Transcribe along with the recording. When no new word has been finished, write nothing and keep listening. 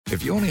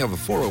If you only have a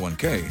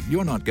 401k,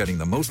 you're not getting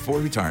the most for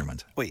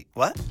retirement. Wait,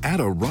 what? Add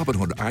a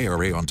Robinhood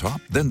IRA on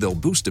top, then they'll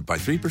boost it by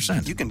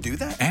 3%. You can do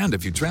that? And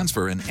if you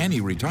transfer in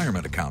any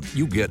retirement account,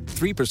 you get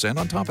 3%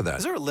 on top of that.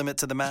 Is there a limit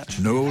to the match?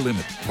 No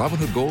limit.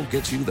 Robinhood Gold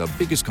gets you the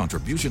biggest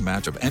contribution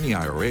match of any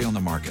IRA on the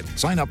market.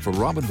 Sign up for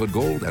Robinhood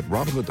Gold at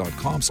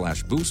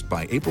Robinhood.com/boost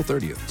by April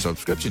 30th.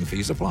 Subscription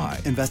fees apply.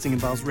 Investing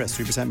involves risk.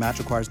 3% match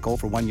requires gold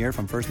for 1 year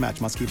from first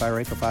match. Must keep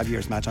IRA for 5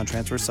 years. Match on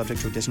transfers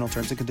subject to additional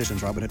terms and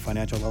conditions. Robinhood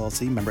Financial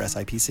LLC, member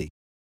SIPC.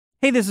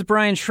 Hey, this is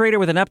Brian Schrader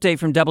with an update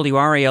from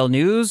WRAL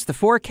News. The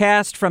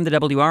forecast from the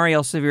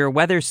WRAL Severe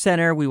Weather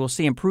Center, we will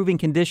see improving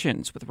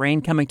conditions with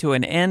rain coming to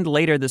an end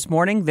later this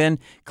morning, then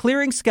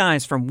clearing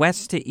skies from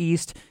west to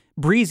east,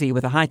 breezy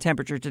with a high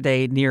temperature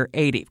today near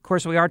 80. Of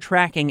course, we are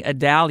tracking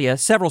Adalia.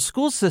 Several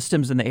school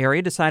systems in the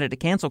area decided to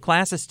cancel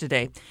classes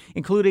today,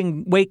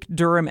 including Wake,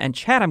 Durham, and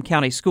Chatham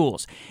County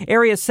schools.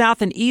 Areas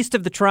south and east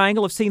of the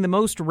Triangle have seen the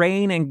most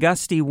rain and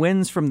gusty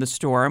winds from the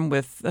storm,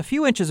 with a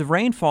few inches of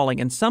rain falling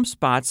in some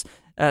spots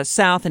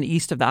south and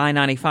east of the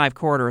I-95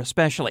 corridor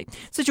especially.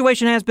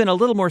 Situation has been a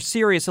little more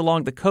serious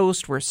along the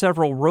coast, where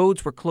several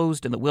roads were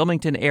closed in the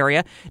Wilmington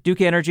area.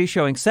 Duke Energy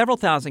showing several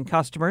thousand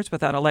customers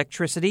without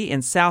electricity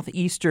in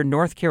southeastern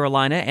North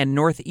Carolina and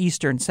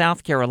northeastern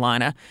South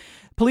Carolina.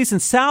 Police in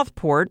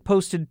Southport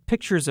posted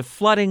pictures of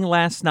flooding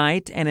last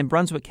night, and in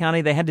Brunswick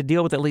County, they had to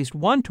deal with at least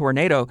one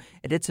tornado.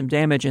 It did some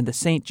damage in the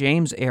St.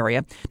 James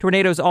area.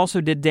 Tornadoes also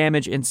did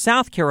damage in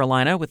South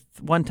Carolina, with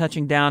one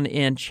touching down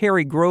in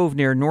Cherry Grove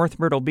near North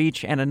Myrtle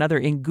Beach and another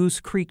in Goose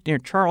Creek near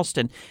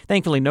Charleston.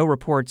 Thankfully, no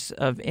reports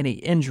of any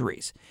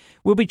injuries.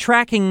 We'll be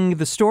tracking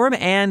the storm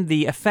and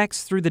the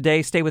effects through the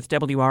day. Stay with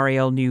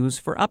WRAL News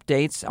for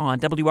updates on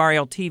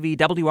WRAL TV,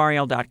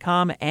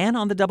 WRAL.com, and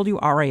on the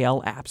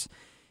WRAL apps.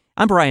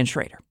 I'm Brian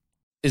Schrader.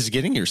 Is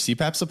getting your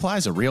CPAP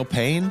supplies a real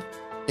pain?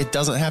 It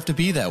doesn't have to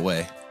be that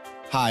way.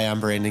 Hi, I'm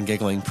Brandon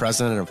Giggling,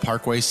 president of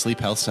Parkway Sleep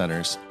Health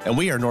Centers, and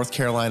we are North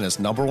Carolina's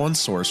 #1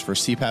 source for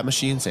CPAP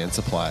machines and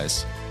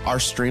supplies.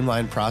 Our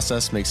streamlined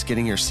process makes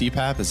getting your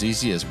CPAP as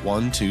easy as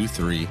 1, 2,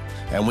 3,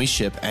 and we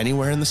ship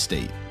anywhere in the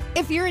state.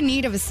 If you're in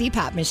need of a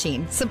CPAP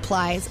machine,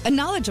 supplies, a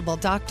knowledgeable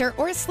doctor,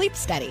 or a sleep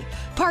study,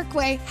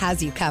 Parkway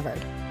has you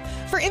covered.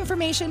 For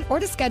information or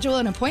to schedule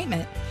an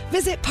appointment,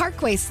 visit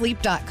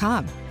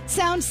parkwaysleep.com.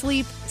 Sound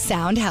sleep,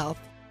 sound health.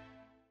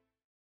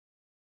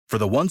 For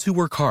the ones who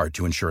work hard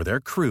to ensure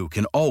their crew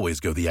can always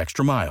go the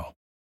extra mile,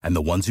 and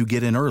the ones who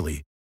get in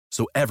early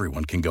so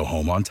everyone can go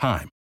home on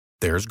time,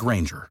 there's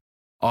Grainger,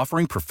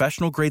 offering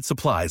professional-grade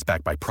supplies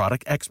backed by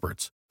product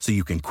experts so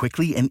you can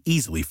quickly and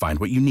easily find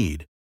what you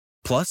need.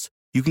 Plus,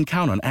 you can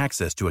count on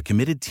access to a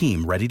committed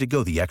team ready to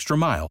go the extra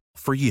mile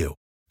for you.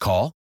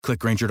 Call, click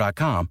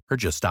Grainger.com, or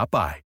just stop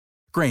by.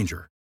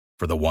 Grainger,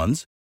 for the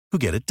ones who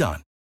get it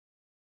done.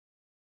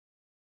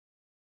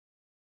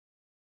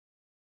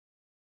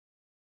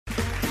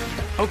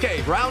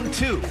 Okay, round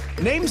 2.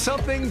 Name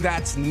something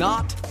that's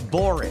not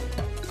boring.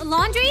 A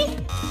laundry?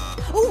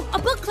 Ooh, a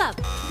book club.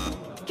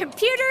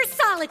 Computer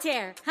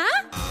solitaire,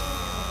 huh?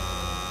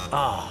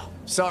 Ah,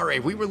 sorry,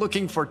 we were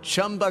looking for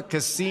Chumba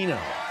Casino.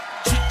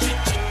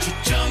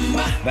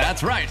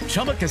 That's right,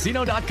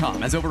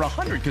 ChumbaCasino.com has over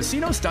 100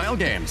 casino-style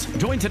games.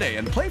 Join today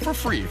and play for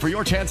free for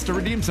your chance to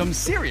redeem some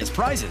serious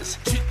prizes.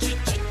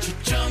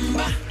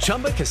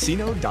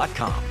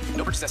 ChumbaCasino.com.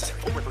 No purchase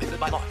necessary. Void where prohibited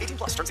by law.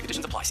 18+ terms and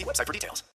conditions apply. See website for details.